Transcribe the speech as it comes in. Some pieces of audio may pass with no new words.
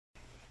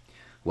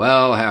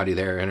Well, howdy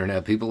there,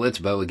 Internet people. It's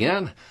Bo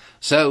again.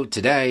 So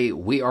today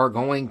we are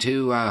going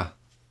to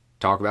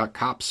talk about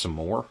cops some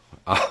more.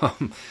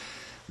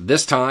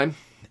 This time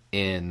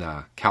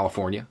in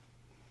California.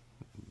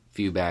 A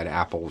few bad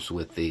apples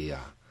with the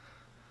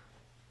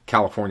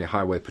California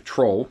Highway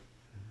Patrol,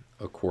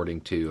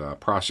 according to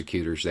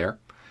prosecutors there.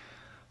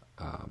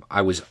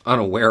 I was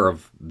unaware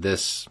of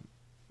this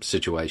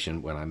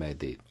situation when I made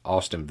the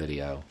Austin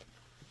video,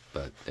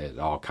 but it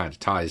all kind of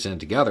ties in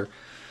together.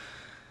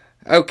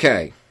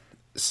 Okay,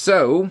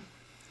 so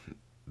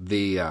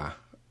the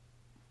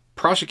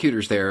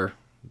prosecutors there,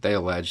 they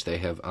allege they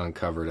have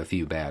uncovered a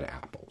few bad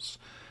apples.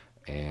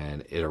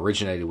 And it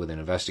originated with an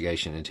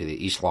investigation into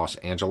the East Los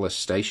Angeles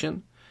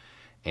station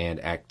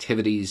and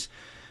activities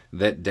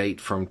that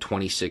date from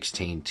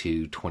 2016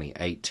 to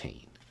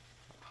 2018.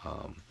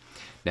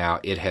 Now,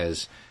 it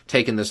has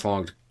taken this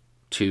long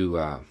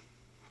to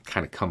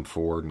kind of come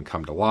forward and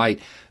come to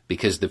light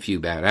because the few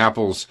bad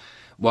apples,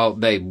 well,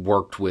 they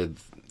worked with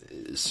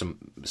some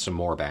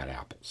more bad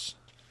apples,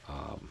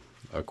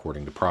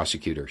 according to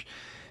prosecutors.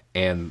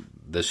 And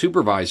the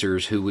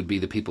supervisors, who would be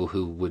the people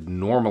who would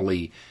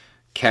normally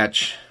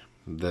catch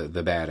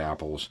the bad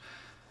apples,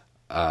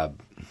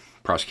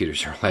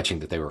 prosecutors are alleging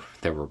that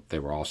they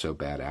were also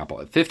bad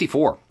apple.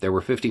 54. There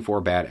were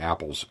 54 bad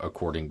apples,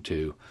 according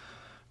to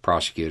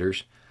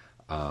prosecutors.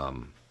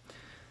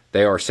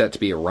 They are set to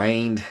be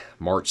arraigned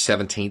March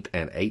 17th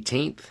and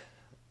 18th.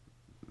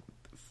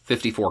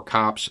 54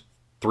 cops,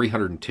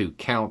 302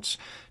 counts,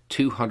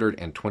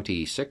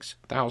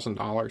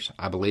 $226,000,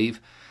 I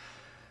believe.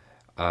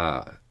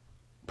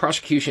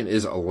 Prosecution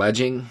is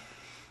alleging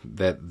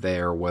that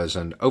there was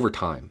an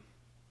overtime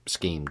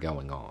scheme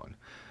going on.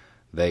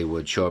 They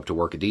would show up to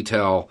work a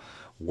detail,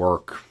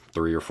 work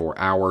 3 or 4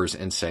 hours,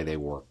 and say they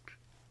worked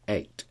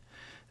 8.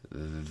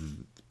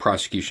 The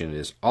prosecution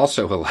is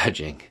also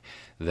alleging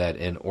that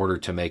in order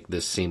to make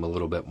this seem a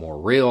little bit more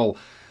real,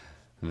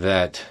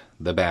 that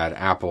the bad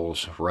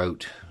apples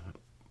wrote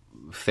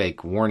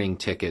fake warning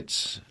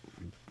tickets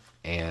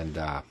and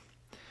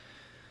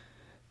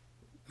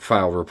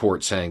filed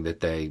reports saying that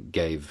they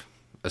gave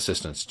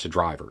assistance to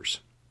drivers.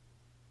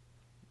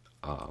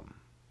 On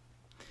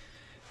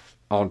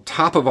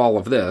top of all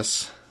of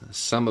this,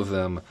 some of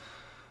them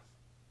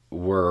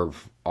were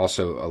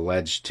also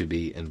alleged to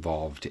be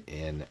involved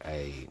in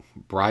a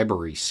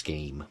bribery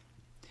scheme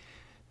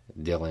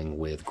dealing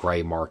with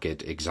gray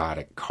market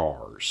exotic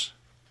cars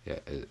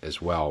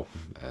as well.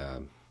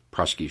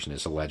 Prosecution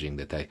is alleging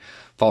that they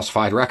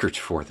falsified records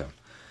for them.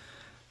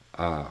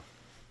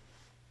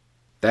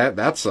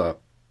 That's a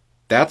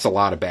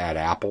lot of bad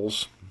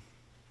apples.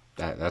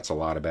 That's a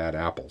lot of bad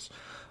apples.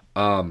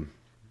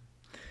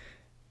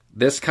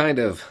 This kind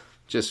of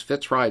just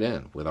fits right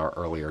in with our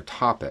earlier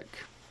topic.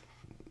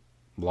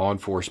 Law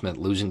enforcement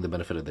losing the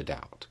benefit of the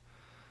doubt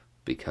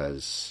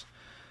because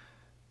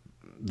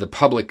the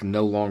public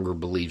no longer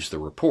believes the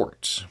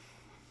reports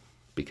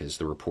because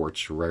the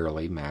reports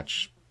rarely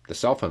match the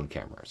cell phone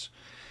cameras.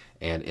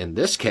 And in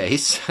this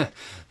case,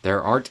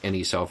 there aren't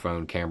any cell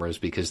phone cameras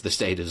because the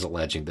state is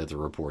alleging that the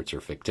reports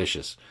are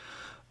fictitious.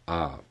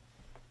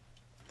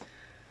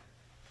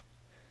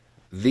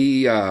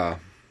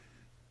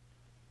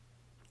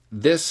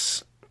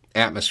 This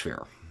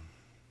atmosphere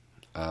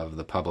of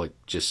the public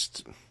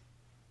just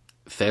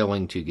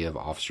failing to give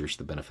officers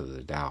the benefit of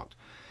the doubt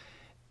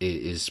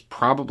is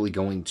probably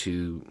going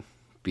to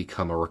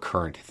become a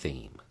recurrent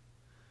theme.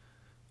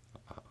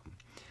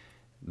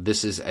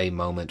 This is a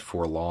moment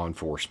for law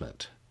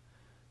enforcement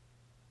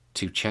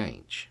to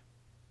change.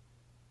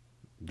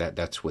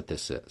 That's what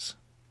this is.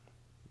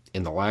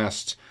 In the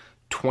last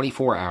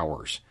 24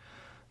 hours,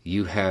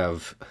 you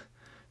have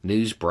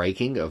news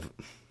breaking of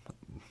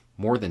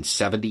more than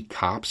 70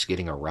 cops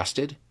getting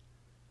arrested.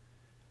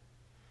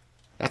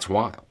 That's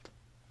wild.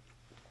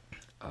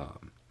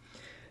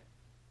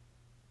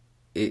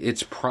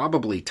 It's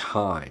probably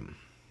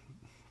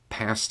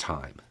past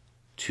time,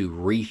 to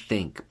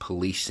rethink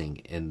policing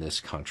in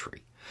this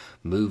country.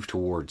 Move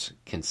towards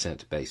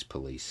consent-based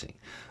policing.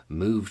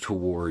 Move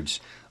towards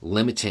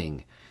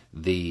limiting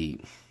the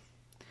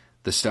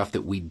stuff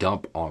that we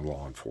dump on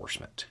law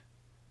enforcement.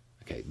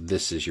 Okay,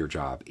 this is your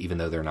job, even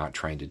though they're not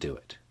trained to do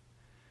it.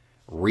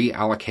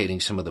 Reallocating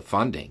some of the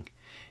funding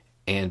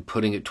and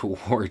putting it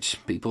towards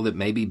people that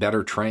may be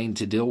better trained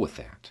to deal with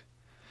that.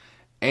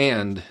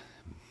 And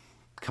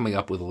coming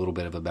up with a little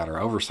bit of a better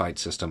oversight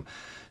system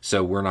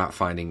so we're not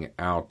finding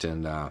out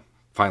and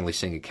finally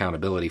seeing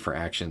accountability for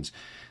actions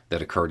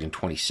that occurred in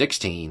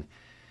 2016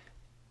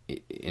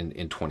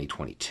 in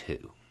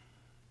 2022.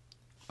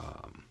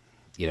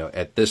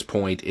 At this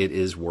point, it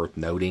is worth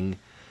noting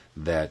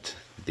that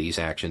these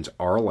actions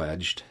are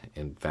alleged.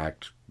 In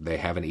fact, they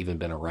haven't even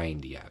been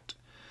arraigned yet.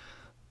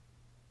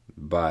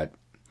 But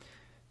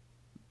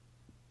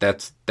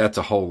that's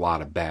a whole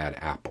lot of bad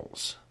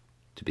apples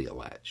to be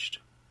alleged.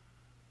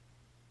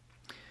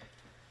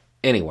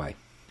 Anyway,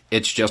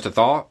 it's just a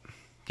thought.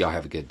 Y'all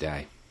have a good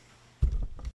day.